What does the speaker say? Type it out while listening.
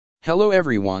Hello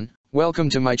everyone, welcome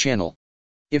to my channel.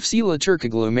 If Sıla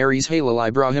Türkoğlu marries Halil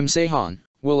İbrahim Ceyhan,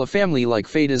 will a family like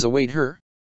Fatih await her?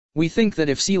 We think that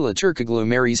if Sıla Türkoğlu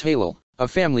marries Halil, a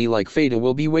family like Fatih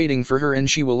will be waiting for her and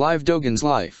she will live Dogan's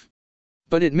life.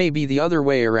 But it may be the other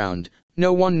way around,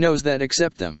 no one knows that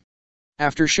except them.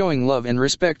 After showing love and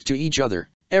respect to each other,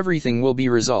 everything will be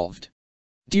resolved.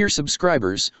 Dear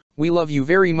subscribers, we love you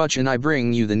very much and I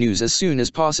bring you the news as soon as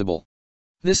possible.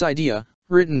 This idea,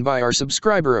 written by our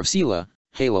subscriber of Sıla,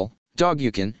 Halil,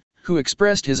 Dogyakan, who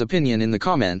expressed his opinion in the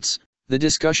comments, the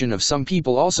discussion of some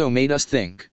people also made us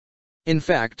think. In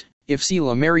fact, if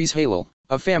Sıla marries Halil,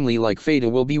 a family like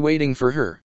Fatih will be waiting for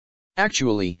her.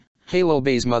 Actually, Halil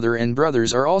Bey's mother and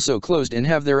brothers are also closed and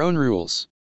have their own rules.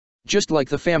 Just like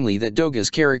the family that Doga's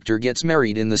character gets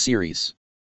married in the series.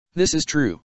 This is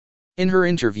true. In her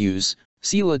interviews,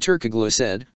 Sıla Türkoğlu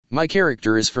said, "My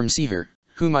character is from Seher,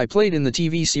 whom I played in the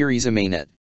TV series Emanet.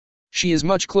 She is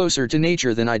much closer to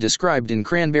nature than I described in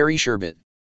Cranberry Sherbet.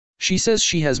 She says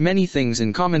she has many things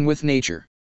in common with nature.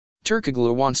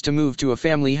 Türkoğlu wants to move to a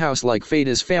family house like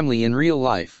Fatih's family in real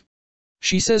life.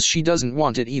 She says she doesn't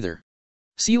want it either."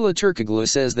 Sıla Türkoğlu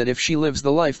says that if she lives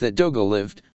the life that Doga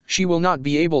lived, she will not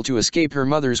be able to escape her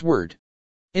mother's word.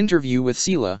 Interview with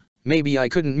Sıla, "Maybe I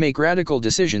couldn't make radical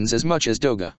decisions as much as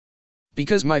Doga.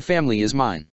 Because my family is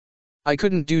mine. I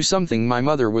couldn't do something my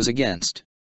mother was against."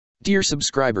 Dear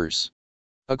subscribers,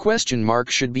 a question mark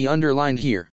should be underlined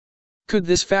here. Could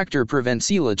this factor prevent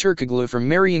Sıla Türkoğlu from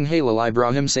marrying Halil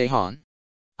İbrahim Ceyhan?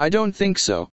 I don't think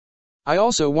so. I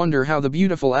also wonder how the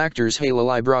beautiful actors Halil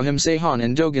İbrahim Ceyhan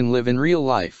and Dogan live in real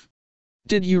life.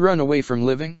 Did you run away from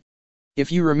living?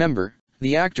 If you remember,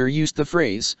 the actor used the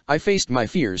phrase, "I faced my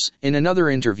fears," in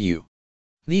another interview.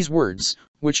 These words,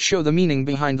 which show the meaning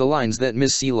behind the lines that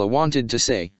Ms. Sıla wanted to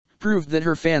say, proved that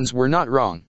her fans were not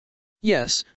wrong.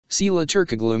 Yes, Sıla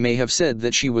Türkoğlu may have said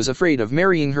that she was afraid of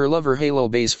marrying her lover Halil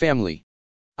Bey's family.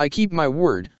 I keep my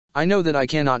word, I know that I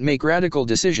cannot make radical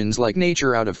decisions like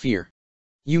nature out of fear.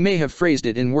 You may have phrased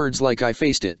it in words like "I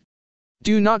faced it."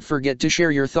 Do not forget to share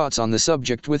your thoughts on the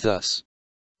subject with us.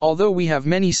 Although we have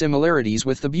many similarities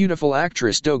with the beautiful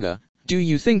actress Doga, do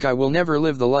you think I will never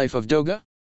live the life of Doga?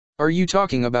 Are you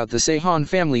talking about the Ceyhan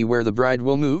family where the bride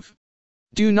will move?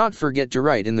 Do not forget to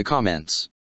write in the comments.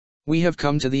 We have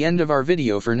come to the end of our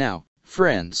video for now,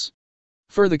 friends.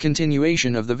 For the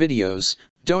continuation of the videos,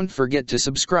 don't forget to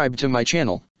subscribe to my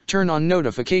channel, turn on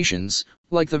notifications,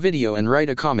 like the video and write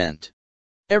a comment.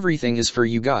 Everything is for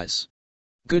you guys.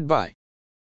 Goodbye.